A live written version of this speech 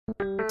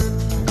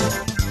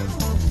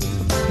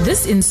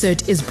This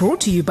insert is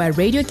brought to you by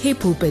Radio K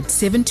Pulpit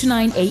 7 to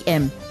 9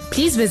 a.m.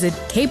 Please visit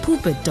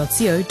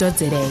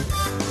kpulpit.co.za.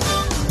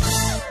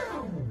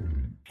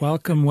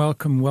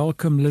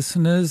 Welcome,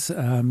 listeners,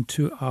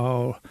 to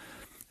our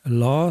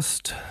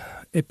last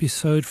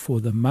episode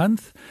for the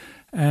month.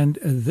 And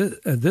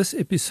this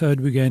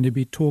episode, we're going to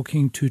be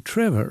talking to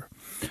Trevor.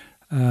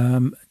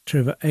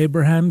 Trevor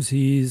Abrahams.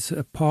 He's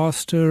a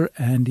pastor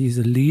and he's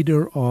a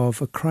leader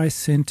of a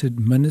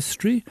Christ-centered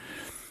ministry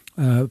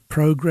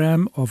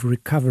program of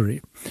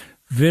recovery.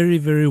 Very,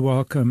 very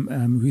welcome.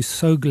 We're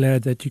so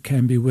glad that you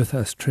can be with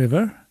us,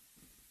 Trevor.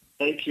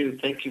 Thank you,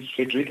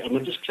 Frederick. I'm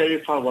going to just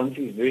clarify one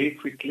thing very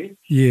quickly.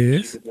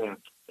 Yes. It's going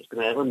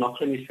to have a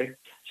knock-on effect.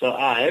 So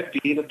I have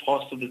been a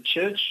pastor of the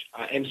church.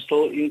 I am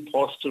still in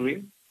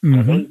pastoring. Mm-hmm.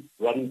 I don't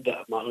run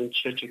my own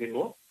church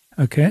anymore.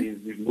 Okay.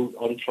 We've moved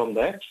on from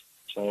that.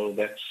 So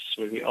that's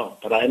where we are.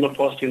 But I am a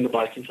pastor in the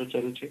biking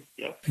fraternity.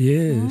 Yeah.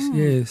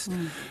 Yes.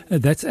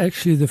 That's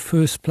actually the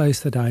first place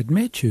that I'd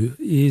met you,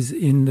 is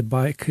in the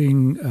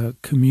biking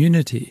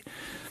community.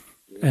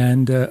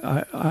 And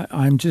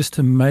I'm just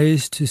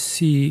amazed to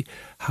see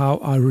how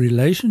our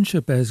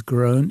relationship has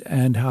grown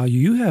and how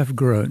you have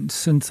grown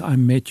since I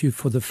met you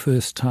for the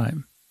first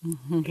time.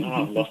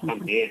 I've lost my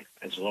hair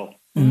as well.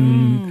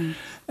 And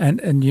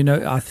you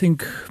know, I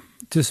think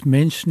just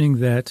mentioning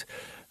that,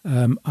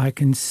 I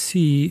can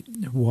see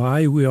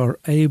why we are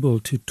able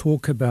to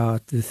talk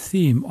about the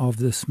theme of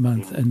this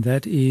month, and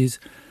that is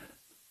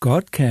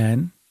God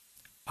can,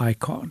 I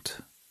can't.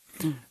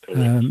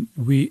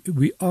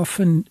 We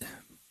often,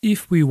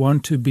 if we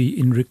want to be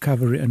in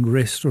recovery and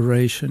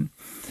restoration,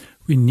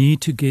 we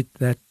need to get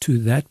to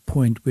that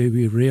point where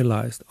we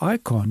realize, I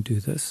can't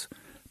do this,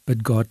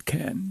 but God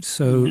can.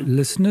 So,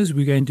 listeners,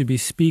 we're going to be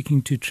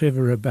speaking to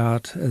Trevor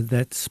about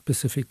that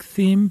specific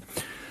theme.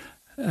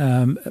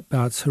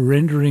 About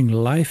surrendering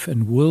life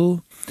and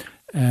will,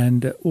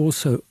 and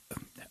also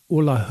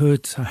all our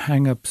hurts, our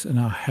hang-ups, and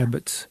our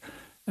habits,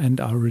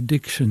 and our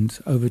addictions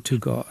over to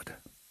God.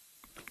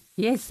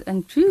 Yes,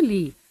 and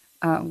truly,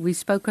 we've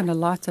spoken a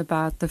lot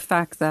about the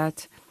fact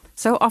that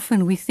so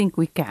often we think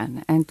we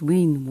can, and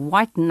we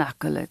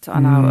white-knuckle it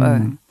on our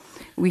own.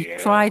 We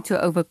try to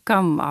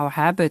overcome our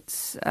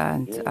habits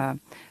and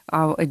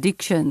our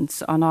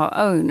addictions on our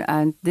own,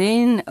 and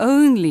then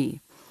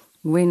only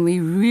when we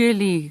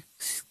really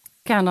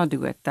cannot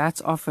do it, that's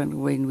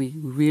often when we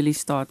really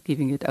start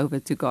giving it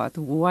over to God.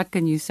 What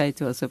can you say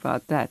to us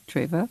about that,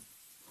 Trevor?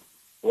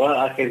 Well,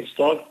 I can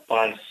start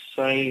by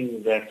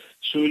saying that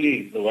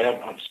truly the way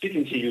I'm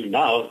speaking to you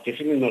now,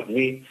 definitely not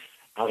me,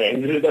 I've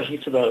handed it over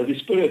to the Holy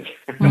Spirit.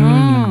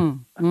 So,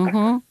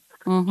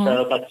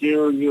 but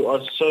you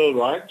are so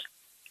right.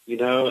 You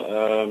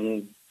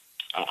know,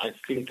 I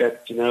think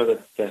that, you know,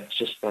 that's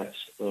just that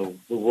the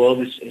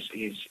world is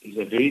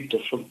a very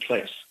different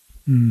place.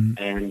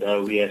 And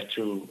we have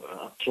to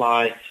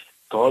apply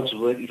God's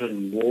word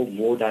even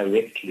more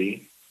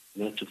directly,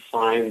 you know, to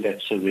find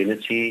that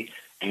serenity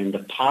and the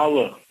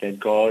power that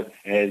God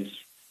has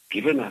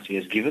given us. He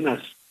has given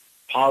us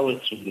power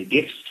through the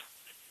gifts,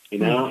 you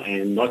know,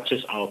 and not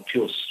just our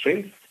pure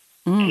strength.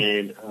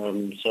 And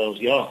so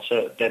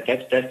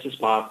that's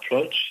just my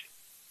approach.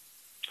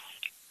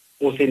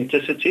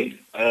 Authenticity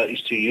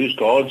is to use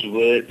God's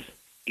word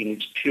in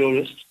its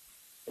purest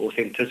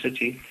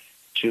authenticity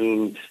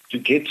to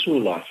get through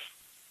life.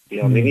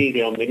 There are many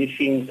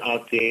things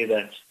out there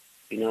that,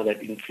 you know,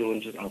 that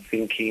influences our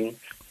thinking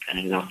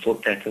and our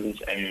thought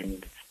patterns,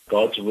 and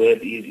God's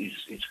word is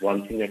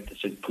one thing that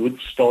is a good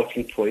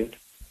starting point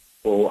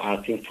for, I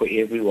think, for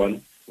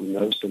everyone who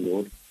knows the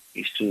Lord,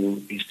 is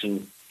to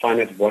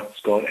find out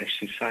what's God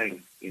actually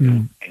saying, you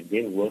know, and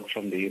then work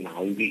from there and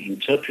how we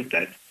interpret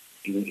that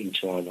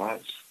into our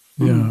lives.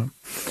 Yeah.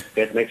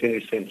 That makes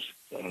any sense.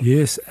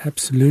 Yes,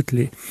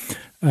 absolutely.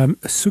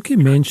 Suki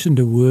mentioned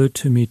a word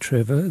to me,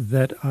 Trevor,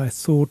 that I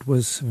thought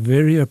was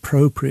very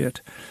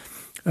appropriate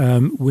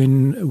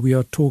when we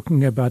are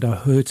talking about our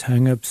hurts,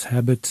 hang-ups,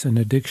 habits, and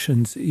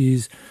addictions,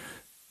 is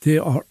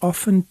there are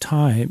often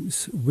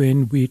times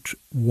when we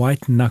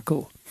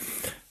white-knuckle.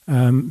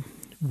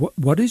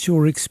 What is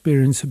your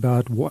experience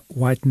about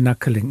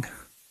white-knuckling?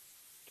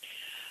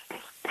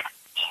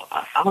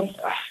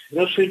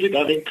 Frederick,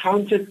 I've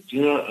encountered,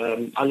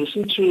 I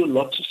listen to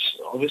lots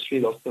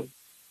of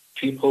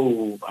people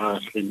who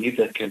believe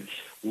that can,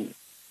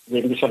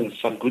 maybe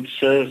some good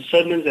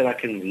sermons that I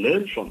can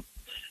learn from.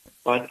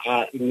 But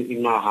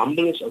in my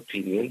humblest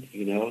opinion,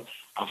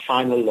 I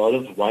find a lot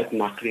of white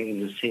knuckling in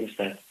the sense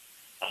that,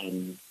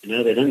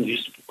 they don't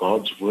use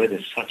God's word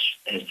as such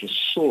as the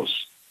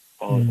source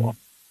of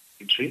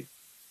victory,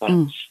 but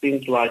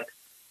things like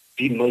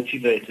be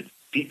motivated,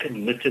 be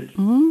committed,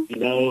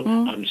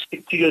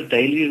 stick to your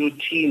daily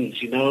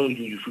routines,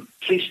 you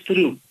press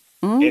through.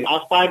 And I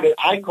find that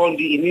I can't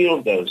do any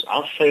of those.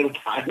 I'll fail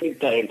time and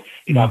time.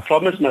 If I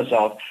promise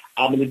myself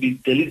I'm going to be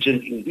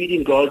diligent in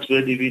reading God's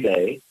word every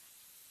day,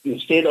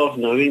 instead of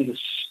knowing the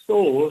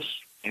source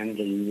and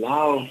the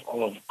love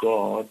of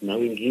God,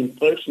 knowing Him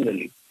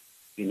personally,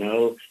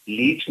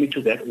 leads me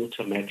to that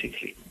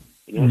automatically.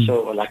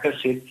 So like I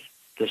said,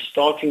 the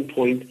starting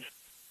point,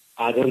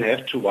 I don't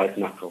have to white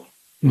knuckle.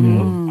 You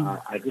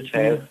know? I just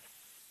have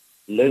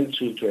learned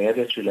to have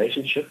that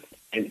relationship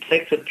and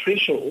take the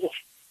pressure off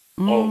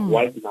of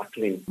white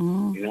knuckling.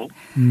 You know.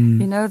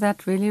 You know,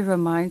 that really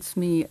reminds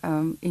me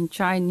in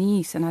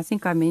Chinese, and I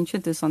think I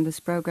mentioned this on this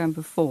program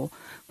before,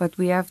 but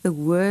we have the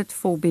word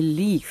for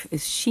belief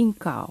is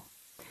Xinkao,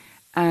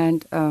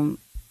 and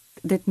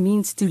that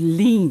means to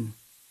lean.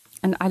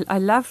 And I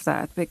love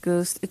that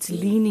because it's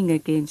leaning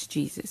against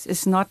Jesus.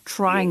 It's not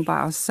trying by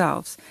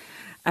ourselves.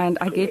 And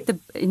I get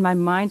in my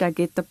mind, I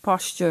get the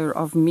posture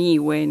of me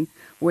when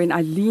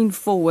I lean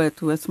forward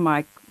with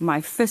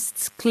my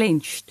fists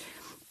clenched.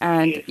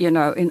 And, you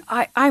know, and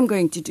I'm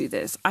going to do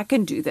this. I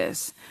can do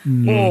this.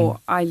 Or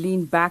I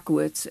lean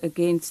backwards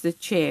against the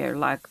chair,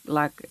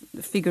 like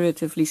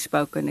figuratively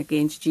spoken,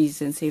 against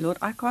Jesus and say, Lord,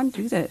 I can't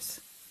do this.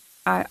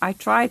 I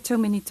tried so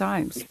many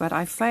times, but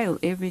I fail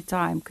every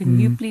time. Can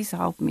you please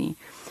help me?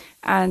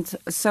 And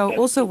so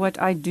also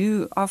what I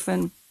do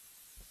often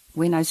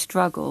when I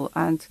struggle,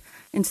 and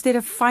instead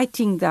of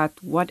fighting that,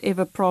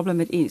 whatever problem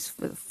it is,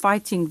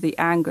 fighting the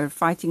anger,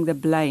 fighting the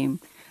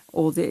blame,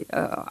 or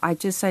I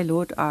just say,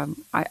 Lord,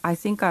 I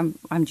think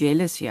I'm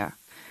jealous here.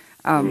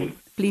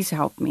 Please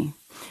help me.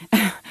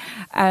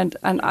 and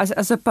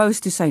as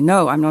opposed to say,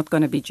 no, I'm not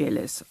going to be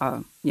jealous.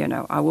 You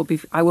know, I will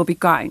be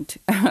kind.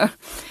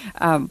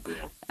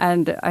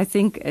 And I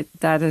think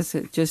that is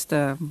just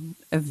a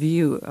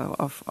view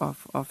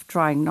of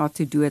trying not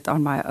to do it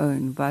on my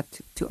own,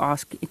 but to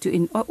ask,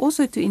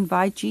 also to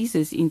invite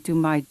Jesus into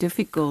my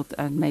difficult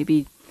and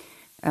maybe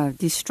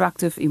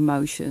destructive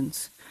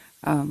emotions.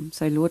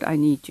 Say, Lord, I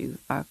need you.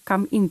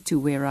 Come into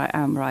where I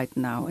am right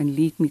now and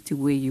lead me to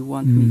where you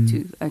want me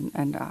to.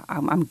 And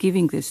I'm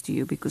giving this to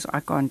you because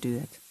I can't do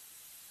it.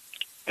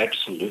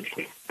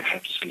 Absolutely.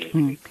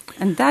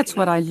 And that's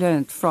what I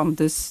learned from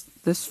this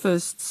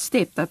first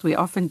step that we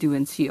often do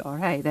in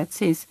CRA that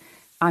says,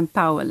 I'm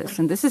powerless.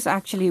 And this is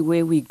actually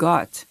where we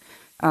got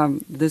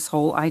this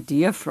whole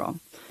idea from,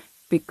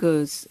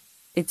 because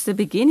it's the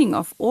beginning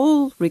of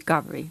all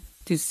recovery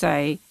to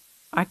say,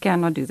 I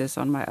cannot do this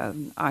on my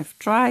own. I've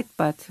tried,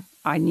 but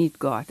I need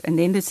God. And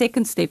then the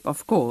second step,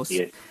 of course,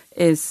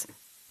 is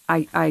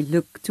I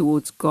look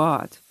towards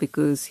God,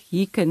 because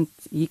He can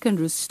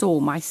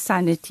restore my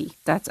sanity.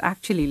 That's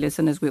actually,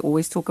 listeners, we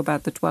always talk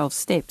about the 12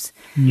 steps.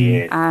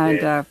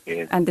 And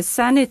the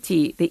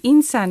sanity, the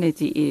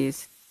insanity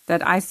is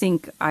that I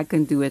think I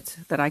can do it,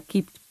 that I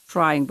keep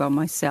trying by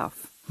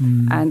myself.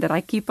 And that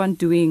I keep on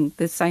doing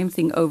the same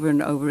thing over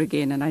and over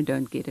again, and I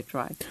don't get it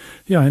right.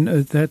 Yeah, and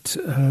that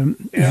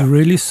is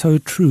really so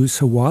true.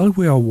 So while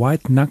we are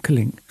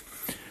white-knuckling,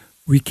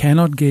 we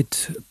cannot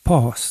get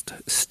past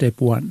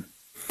step one.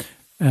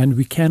 And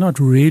we cannot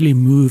really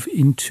move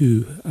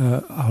into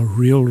our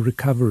real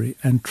recovery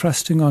and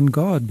trusting on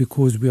God,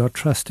 because we are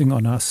trusting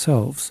on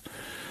ourselves.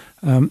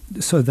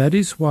 So that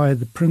is why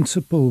the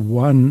principle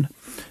 1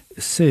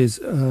 says,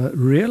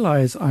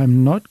 realize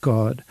I'm not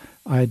God.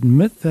 I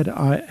admit that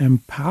I am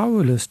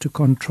powerless to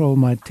control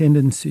my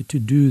tendency to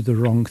do the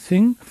wrong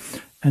thing,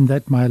 and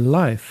that my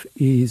life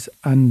is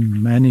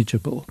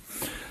unmanageable.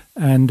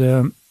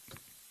 And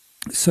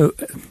so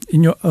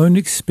in your own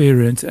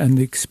experience and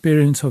the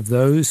experience of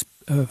those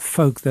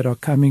folk that are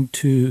coming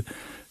to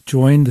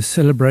join the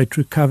Celebrate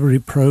Recovery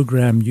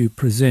program you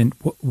present,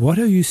 what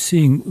are you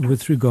seeing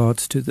with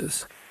regards to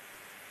this?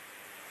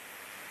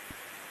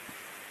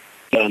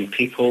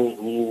 People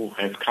who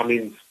have come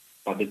in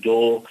by the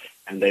door,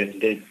 and they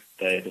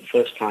the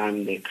first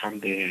time they come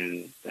there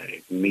and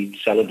they meet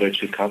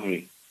Celebrate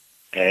Recovery.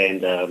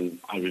 And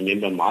I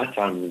remember my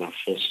time when I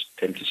first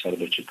came to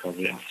Celebrate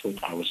Recovery, I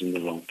thought I was in the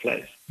wrong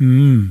place.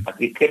 But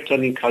we kept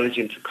on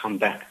encouraging to come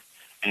back.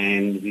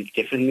 And we've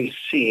definitely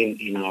seen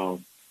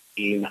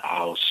in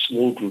our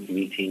small group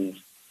meetings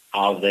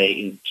how they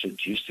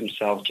introduced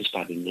themselves just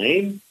by the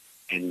name,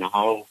 and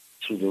now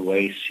through the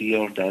way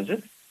CR does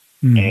it.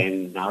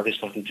 And now they're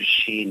starting to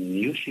share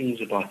new things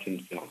about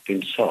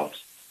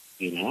themselves,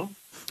 you know.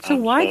 So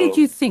why did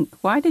you think,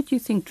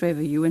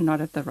 Trevor, you were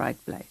not at the right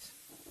place?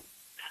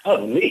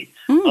 Oh, me?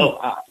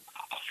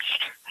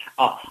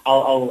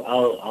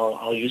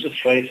 I'll use a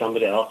phrase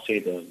somebody else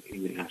said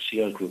in our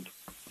CR group.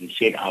 He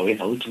said, I went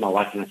home to my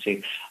wife and I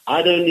said,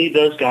 I don't need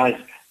those guys.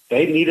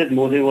 They need it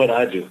more than what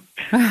I do.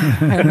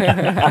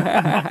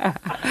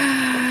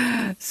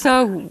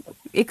 So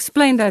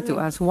explain that to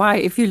us. Why,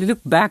 if you look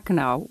back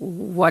now,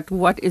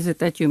 what is it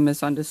that you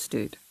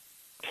misunderstood?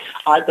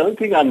 I don't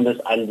think I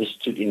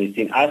misunderstood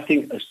anything. I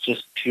think it's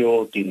just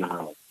pure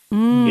denial.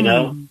 You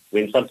know,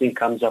 when something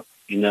comes up,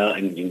 you know,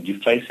 and you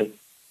face it,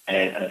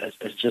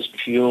 it's just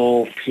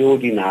pure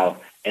denial.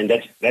 And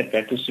that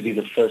happens to be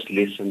the first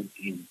lesson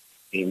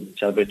in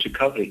Celebrate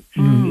Recovery,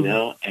 you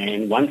know.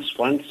 And once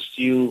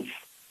you've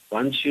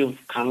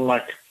kind of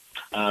like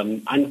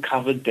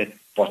uncovered that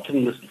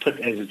bottomless pit,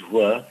 as it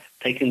were,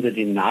 taken the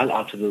denial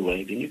out of the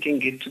way, then you can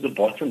get to the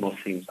bottom of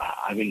things,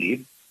 I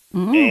believe.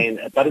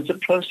 But it's a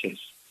process,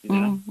 you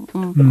know,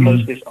 the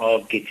process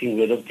of getting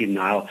rid of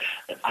denial.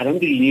 I don't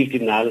believe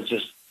denial is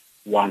just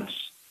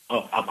once.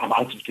 Oh, I'm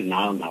out of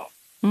denial now.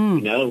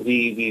 You know,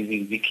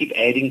 we keep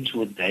adding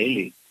to it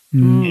daily.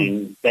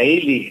 And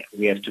daily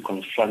we have to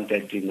confront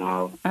that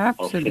denial.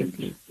 Absolutely. Of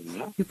things, you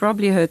know? You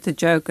probably heard the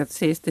joke that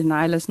says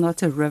denial is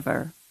not a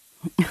river.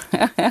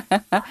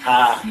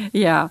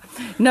 Yeah.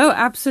 No,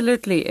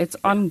 absolutely. It's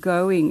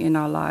ongoing in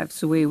our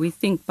lives where we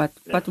think,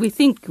 but we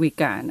think we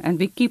can. And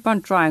we keep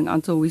on trying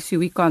until we see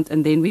we can't.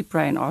 And then we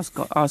pray and ask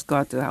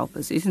God to help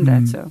us. Isn't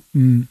that so?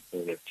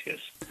 Correct, yes.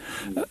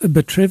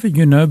 But Trevor,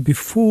 you know,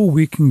 before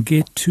we can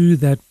get to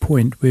that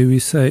point where we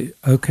say,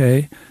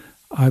 okay,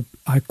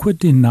 I quit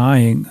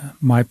denying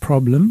my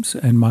problems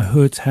and my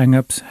hurts,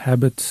 hang-ups,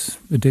 habits,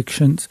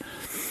 addictions,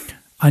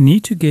 I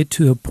need to get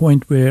to a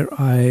point where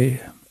I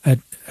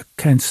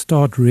can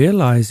start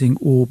realizing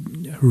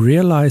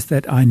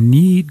that I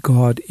need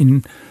God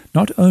in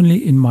not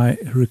only in my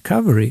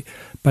recovery,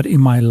 but in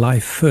my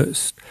life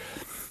first.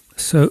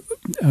 So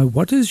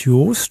what is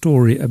your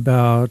story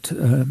about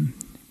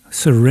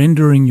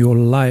surrendering your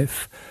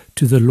life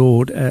to the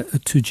Lord,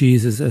 to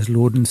Jesus as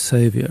Lord and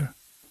Savior?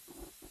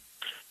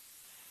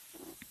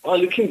 Well,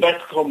 looking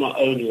back on my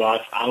own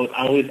life,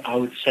 I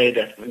would say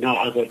that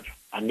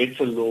I met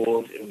the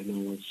Lord when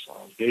I was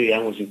very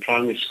young. I was in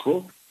primary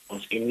school. I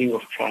was ending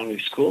of primary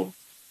school,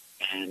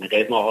 and I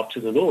gave my heart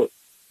to the Lord.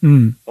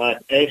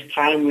 But as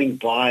time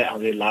went by, I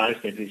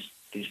realized that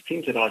there's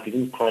things that I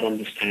didn't quite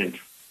understand,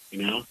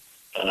 you know,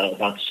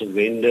 about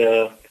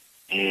surrender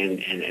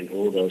and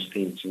all those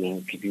things, you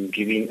know,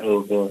 giving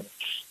over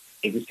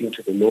everything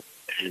to the Lord,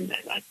 and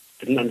I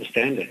didn't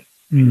understand it.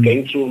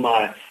 Going through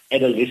my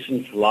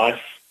adolescent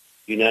life,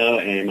 you know,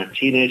 and my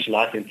teenage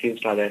life and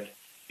things like that,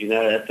 you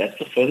know, that's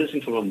the furthest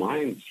thing from my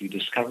mind. You're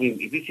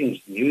discovering everything's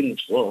new in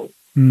this world.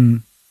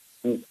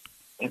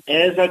 And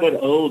as I got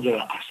older,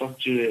 I started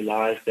to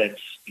realize that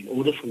in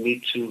order for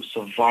me to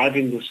survive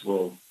in this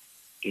world,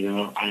 you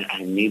know,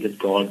 I needed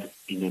God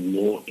in a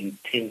more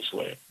intense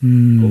way,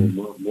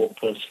 or more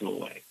personal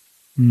way.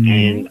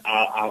 And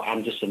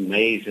I'm just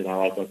amazed at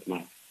how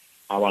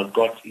I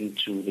got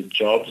into the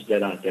jobs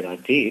that I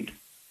did,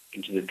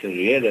 into the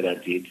career that I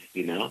did,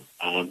 you know,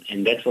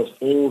 and that was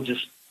all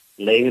just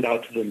laying it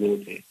out to the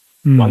Lord there.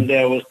 One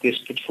day I was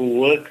desperate for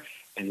work,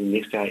 and the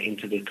next day I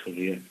entered a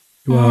career.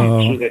 Wow.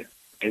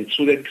 And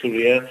through that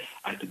career,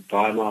 I could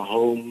buy my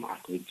home, I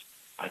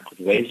could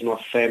raise my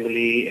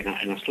family, and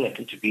I still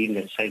happened to be in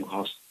that same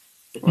house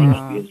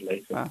 5 years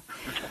later.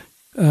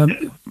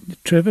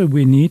 Trevor,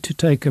 we need to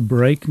take a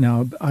break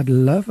now. I'd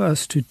love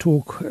us to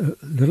talk a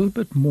little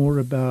bit more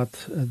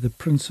about the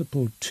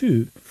principle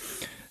 2,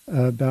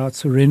 about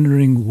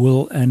surrendering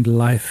will and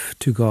life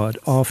to God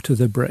after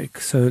the break.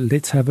 So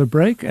let's have a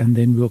break and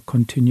then we'll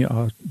continue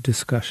our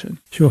discussion.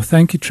 Sure.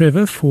 Thank you,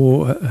 Trevor,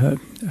 for a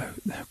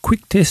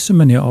quick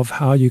testimony of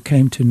how you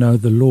came to know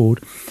the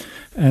Lord.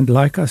 And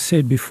like I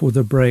said before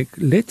the break,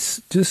 let's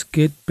just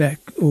get back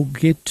or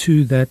get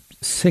to that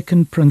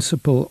second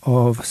principle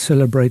of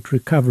Celebrate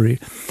Recovery.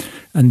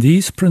 And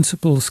these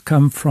principles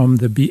come from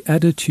the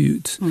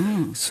Beatitudes.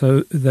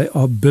 So they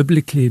are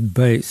biblically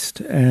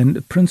based.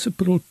 And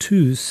principle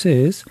 2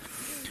 says,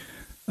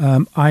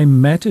 I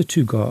matter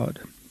to God,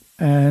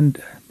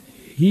 and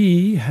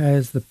He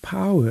has the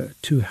power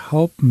to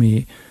help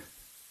me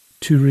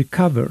to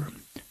recover.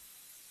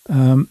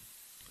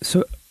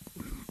 So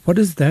what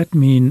does that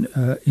mean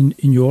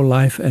in your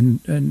life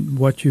and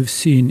what you've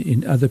seen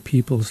in other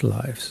people's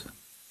lives?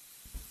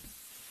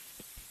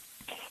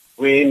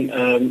 When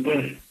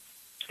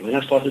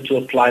I started to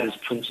apply these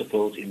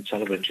principles in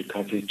Celebrate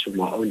Recovery to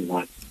my own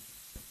life,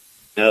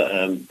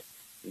 I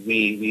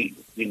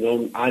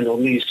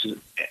normally used to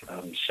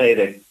say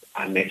that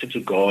I matter to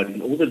God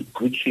in all the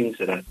good things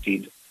that I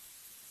did,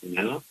 you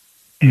know,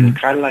 and I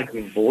kind of like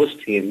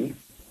divorced Him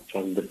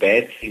from the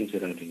bad things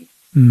that I did,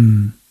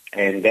 and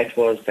that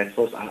was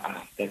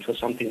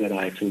something that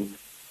I had to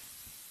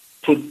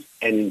put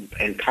and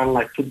kind of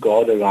like put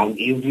God around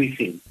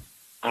everything.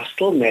 I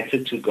still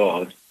mattered to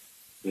God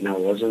when I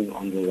wasn't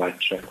on the right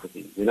track with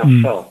Him, when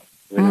I fell,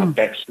 when I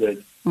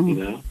backslid, you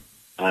know,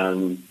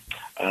 and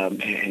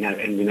when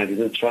I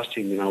didn't trust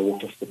Him, when I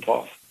walked off the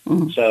path.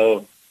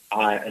 So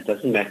it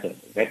doesn't matter.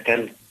 That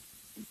time,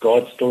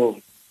 God still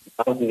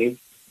loved me,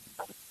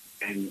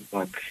 and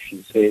like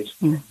He says,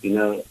 you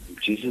know,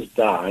 Jesus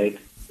died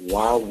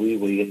while we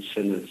were yet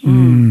sinners.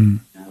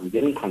 We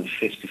didn't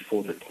confess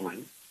before the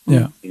time.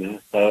 Yeah, you know.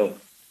 So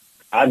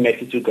I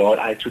mattered to God.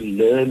 I had to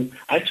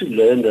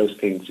learn those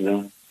things, you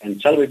know. And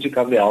Celebrate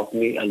Recovery helped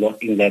me a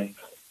lot in that,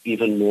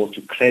 even more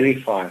to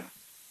clarify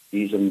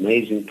these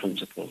amazing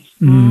principles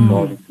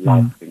God of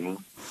life, you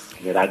know,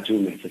 that I do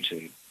matter to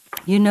Him.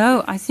 You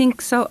know, I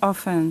think so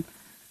often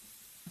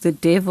the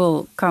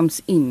devil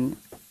comes in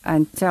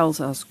and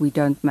tells us we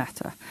don't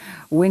matter.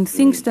 When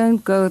things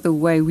don't go the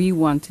way we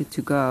want it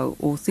to go,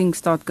 or things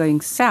start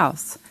going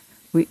south,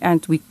 we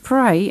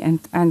pray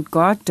and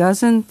God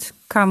doesn't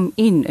come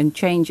in and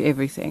change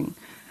everything.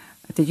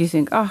 That you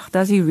think, oh,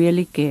 does He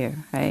really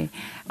care? Hey,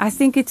 I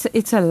think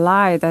it's a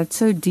lie that's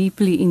so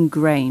deeply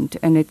ingrained,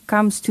 and it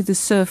comes to the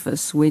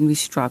surface when we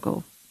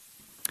struggle.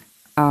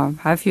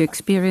 Have you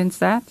experienced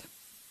that?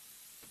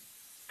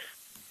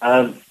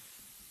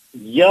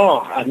 Yeah,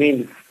 I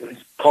mean,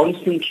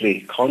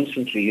 constantly.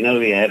 You know,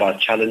 we have our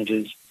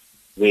challenges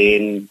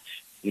when,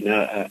 you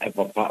know,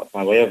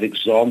 by way of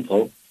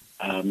example,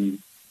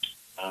 when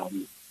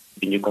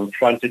you're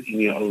confronted in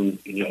your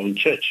own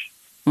church,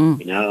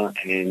 you know,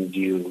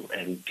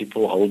 and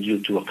people hold you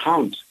to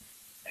account,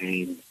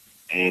 and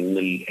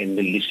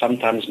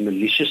sometimes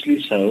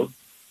maliciously so,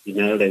 you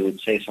know, they would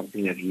say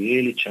something that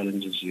really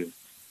challenges you,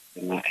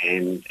 you know,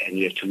 and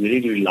you have to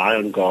really rely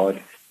on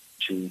God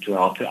to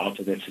help you out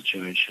of that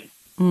situation.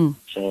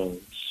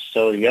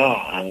 So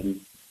yeah,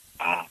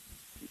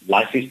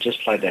 life is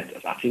just like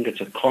that. I think it's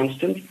a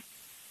constant,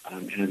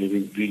 and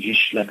we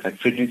should, like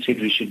Frederick said,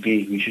 we should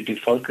be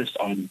focused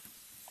on,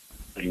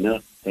 you know,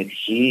 that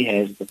He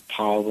has the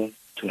power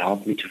to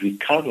help me to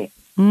recover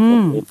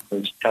from all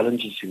those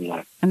challenges in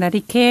life. And that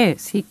He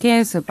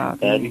cares about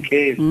That me. He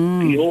cares.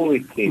 He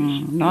always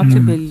cares. Not to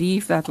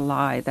believe that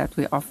lie that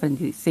we often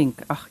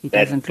think, He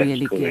doesn't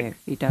really care.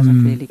 He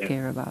doesn't really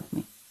care about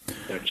me.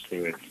 That's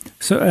correct.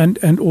 So,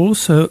 and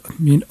also, I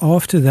mean,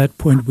 after that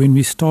point, when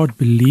we start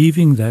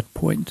believing that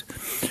point,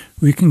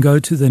 we can go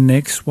to the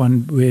next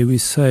one where we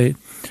say,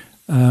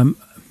 I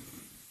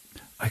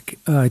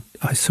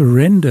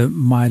surrender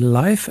my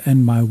life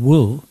and my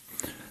will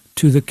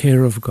to the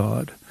care of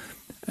God.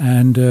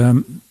 And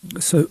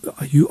so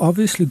you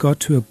obviously got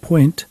to a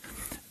point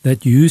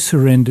that you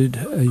surrendered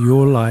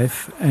your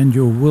life and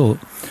your will,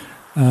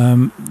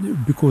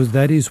 because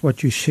that is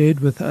what you shared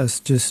with us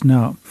just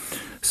now.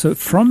 So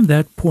from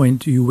that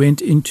point, you went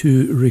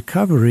into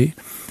recovery,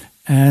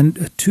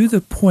 and to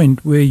the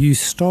point where you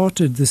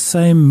started the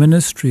same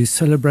ministry,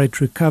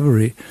 Celebrate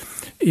Recovery,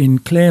 in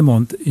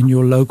Claremont, in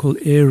your local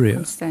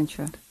area.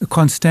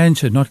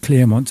 Constantia, not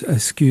Claremont,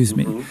 excuse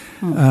me.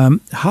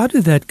 How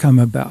did that come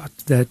about,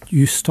 that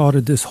you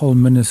started this whole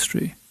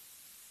ministry?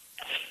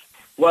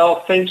 Well,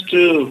 thanks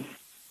to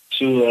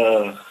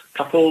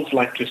couples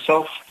like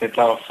yourself that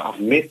I've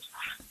met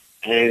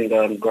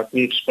and got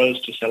me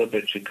exposed to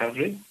Celebrate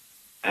Recovery.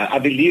 I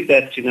believe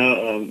that, you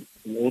know,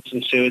 in all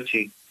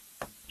sincerity,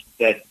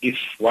 that if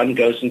one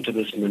goes into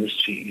this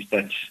ministry, is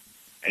that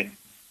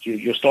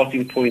your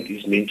starting point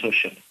is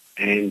mentorship.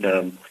 And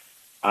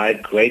I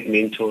had great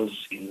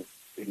mentors in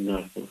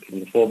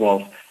the form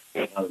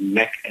of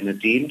Mac and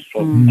Nadine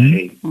from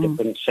a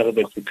different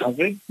Celebrate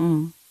Recovery.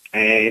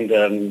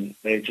 And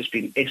they've just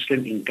been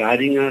excellent in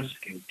guiding us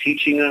and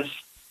teaching us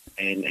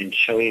and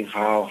showing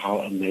how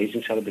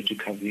amazing Celebrate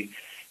Recovery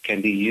can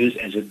be used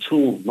as a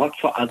tool, not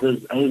for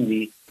others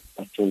only,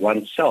 but for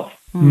oneself.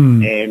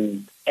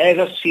 And as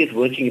I see it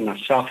working in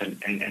myself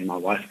and my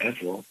wife as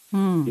well,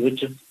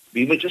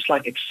 we were just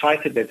like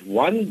excited that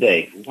one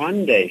day in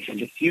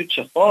the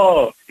future,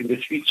 that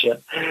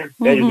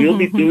we'll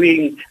be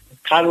doing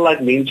kind of like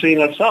mentoring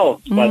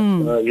ourselves. But,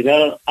 you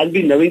know,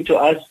 unbeknown to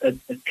us,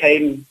 it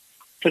came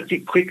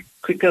pretty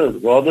quicker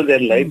rather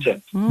than later,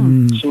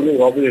 sooner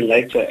rather than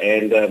later.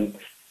 And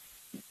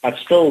but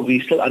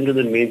we're still under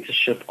the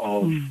mentorship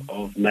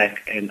of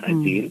Mac and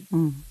Adine,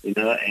 you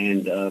know,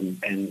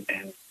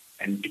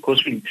 and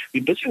because we're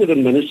busy with a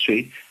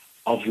ministry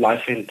of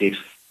life and death.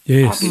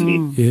 Yes,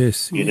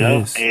 you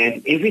know,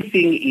 and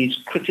everything is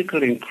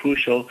critical and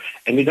crucial,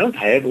 and we don't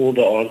have all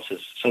the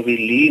answers. So we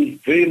lean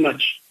very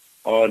much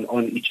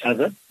on each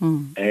other,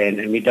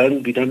 and we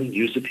don't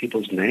use the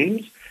people's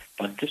names,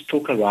 but just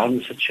talk around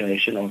the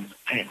situation of,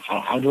 hey,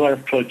 how do I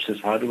approach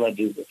this? How do I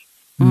do this?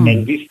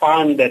 And we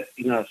find that,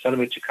 you know,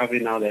 Celebrate Recovery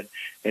now that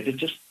it's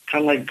just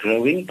kind of like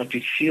growing, but we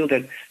feel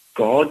that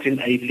God's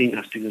enabling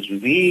us because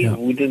we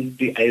wouldn't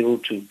be able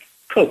to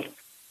cope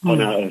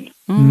on our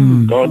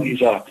own. God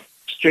is our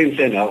strength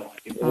and help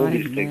in all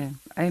these things.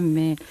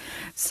 Amen.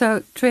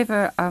 So,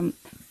 Trevor,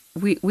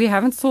 we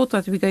haven't thought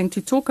that we're going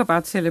to talk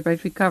about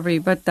Celebrate Recovery,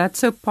 but that's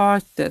so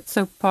part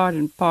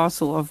and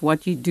parcel of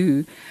what you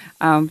do,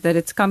 that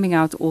it's coming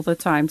out all the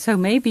time. So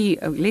maybe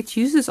let's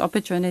use this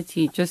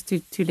opportunity just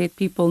to let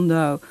people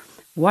know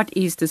what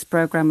is this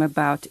program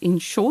about in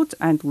short,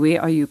 and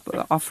where are you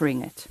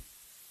offering it?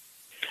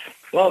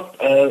 Well,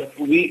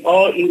 we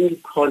are in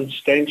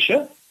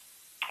Constantia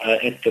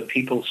at the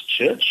People's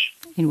Church.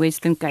 In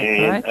Western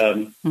Cape,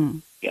 and,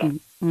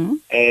 right?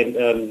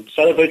 And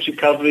Celebrate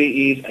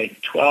Recovery is a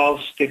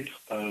 12-step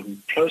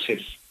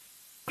process.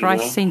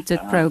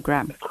 Christ-centered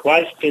program.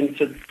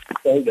 Christ-centered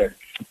program.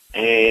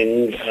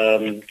 And,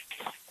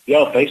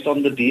 based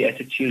on the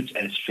Beatitudes,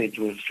 as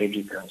Frederick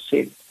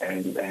said,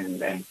 and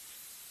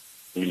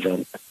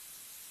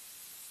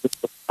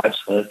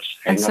life's hurts,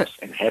 hang-ups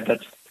and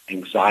habits,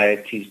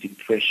 anxieties,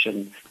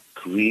 depression,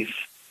 grief,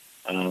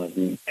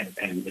 and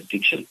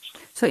addictions.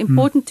 So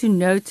important to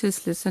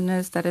notice,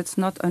 listeners, that it's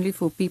not only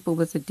for people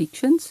with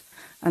addictions,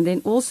 and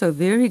then also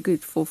very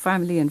good for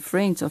family and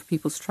friends of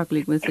people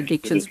struggling with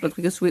addictions, but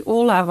because we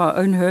all have our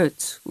own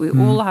hurts, we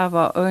all have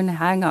our own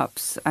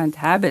hang-ups and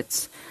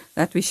habits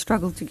that we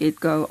struggle to let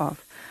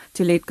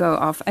go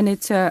of. And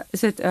it's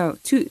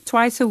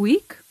twice a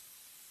week,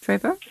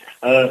 Trevor?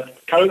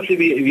 Currently,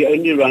 we're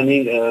only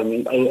running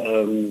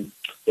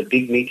the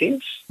big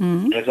meetings,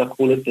 as I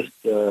call it,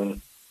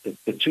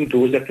 the 2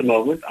 doors at the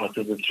moment out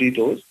of the 3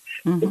 doors.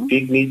 the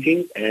big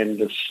meeting and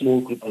the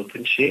small group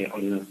open share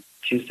on a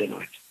Tuesday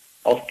night,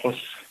 7:30.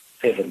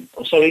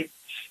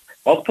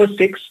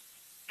 6:30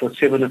 for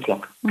 7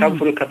 o'clock. Come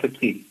for a cup of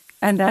tea.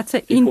 And that's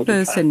an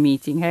in-person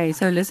meeting, hey?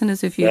 So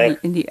listeners, if you're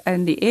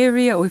in the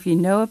area, or if you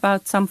know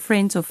about some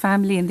friends or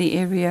family in the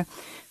area,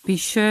 be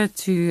sure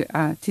to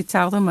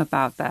tell them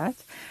about that.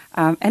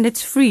 And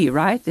it's free,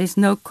 right? There's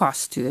no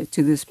cost to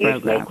this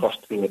program. There's no cost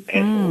to it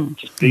at all.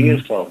 Just bring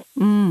yourself.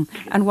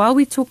 And while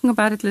we're talking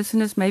about it,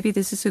 listeners, maybe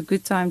this is a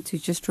good time to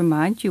just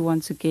remind you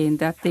once again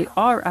that there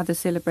are other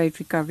Celebrate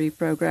Recovery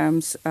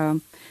programs,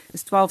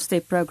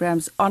 12-step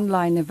programs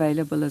online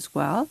available as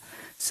well.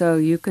 So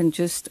you can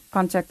just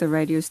contact the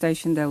radio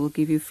station. They will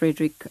give you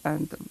Frederick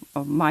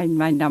or my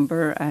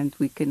number, and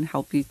we can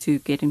help you to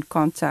get in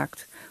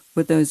contact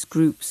with those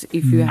groups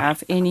if you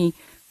have any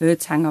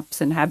hurts, hang-ups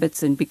and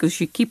habits, and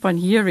because you keep on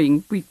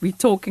hearing we're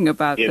talking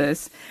about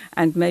this,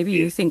 and maybe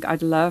you think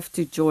I'd love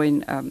to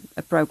join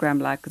a program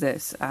like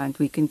this, and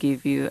we can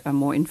give you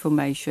more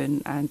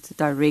information and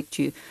direct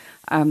you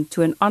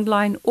to an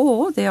online,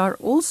 or there are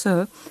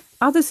also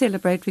other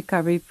Celebrate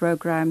Recovery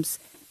programs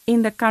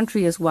in the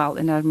country as well.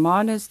 In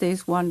Hermanus,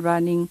 there's one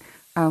running.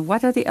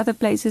 What are the other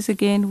places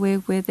again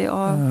where there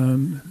are?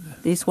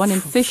 There's one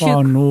in Fischhoek.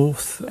 Far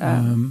north.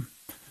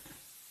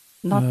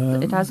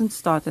 It hasn't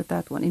started,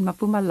 that one. In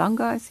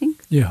Mpumalanga, I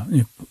think? Yeah,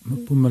 in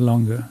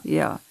Mpumalanga.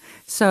 Yeah.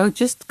 So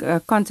just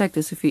contact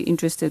us if you're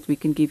interested. We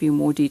can give you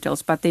more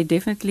details. But there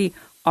definitely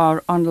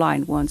are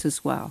online ones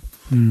as well,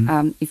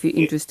 if you're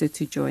interested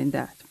to join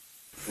that.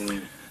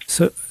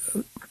 So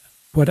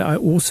what I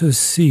also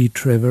see,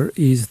 Trevor,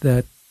 is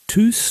that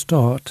to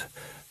start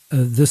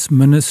this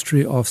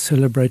ministry of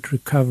Celebrate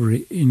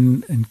Recovery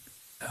in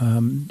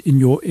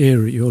your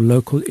area, your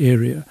local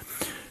area,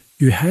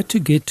 you had to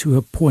get to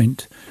a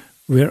point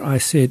where I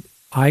said,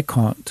 I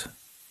can't,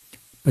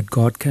 but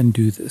God can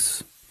do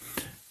this.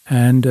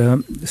 And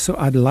so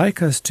I'd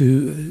like us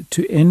to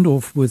end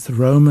off with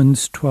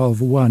Romans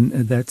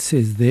 12:1 that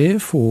says,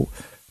 therefore,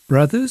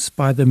 brothers,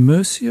 by the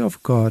mercy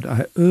of God,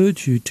 I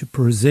urge you to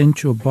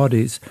present your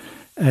bodies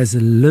as a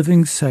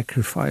living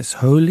sacrifice,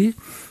 holy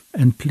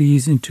and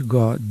pleasing to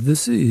God.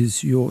 This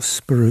is your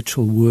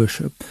spiritual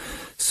worship.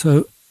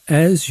 So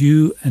as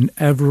you and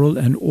Avril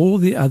and all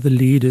the other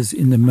leaders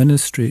in the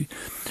ministry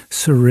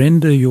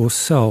surrender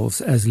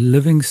yourselves as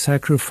living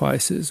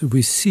sacrifices,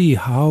 we see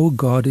how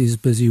God is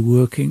busy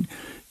working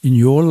in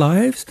your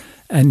lives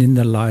and in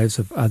the lives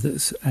of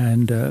others,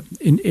 and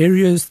in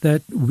areas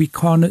that we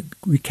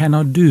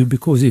cannot do.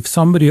 Because if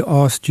somebody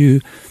asked you,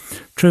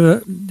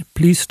 Trevor,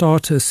 please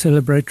start a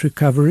Celebrate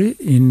Recovery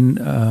in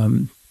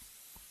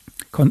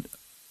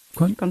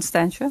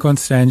Constantia,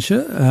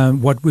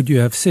 what would you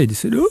have said? You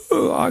said,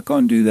 oh, I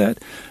can't do that.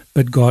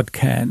 But God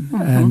can.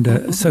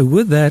 And so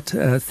with that,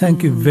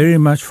 thank you very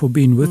much for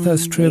being with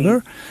us,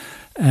 Trevor.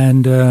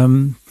 And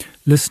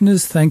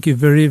listeners, thank you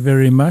very,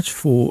 very much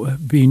for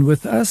being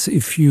with us.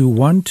 If you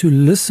want to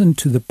listen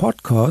to the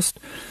podcast,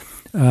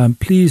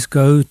 please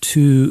go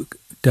to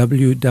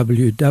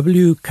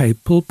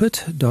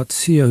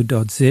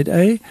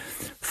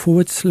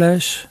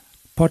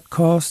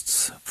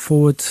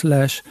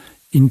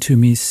www.kpulpit.co.za/podcasts/Into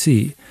Me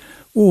See.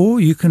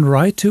 Or you can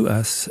write to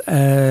us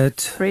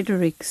at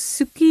Frederick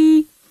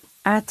Suki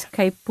at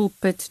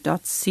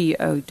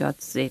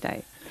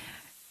kpulpit.co.za.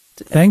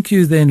 Thank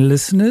you then,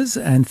 listeners,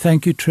 and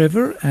thank you,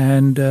 Trevor,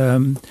 and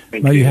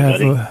may you have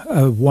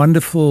a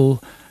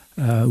wonderful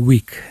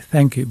week.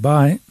 Thank you.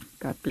 Bye.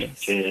 God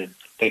bless.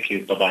 Thank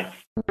you. Bye-bye.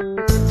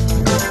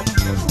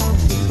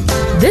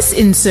 This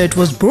insert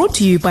was brought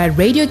to you by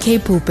Radio K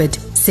Pulpit,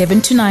 7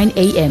 to 9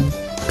 a.m.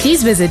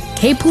 Please visit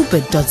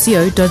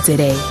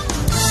kpulpit.co.za.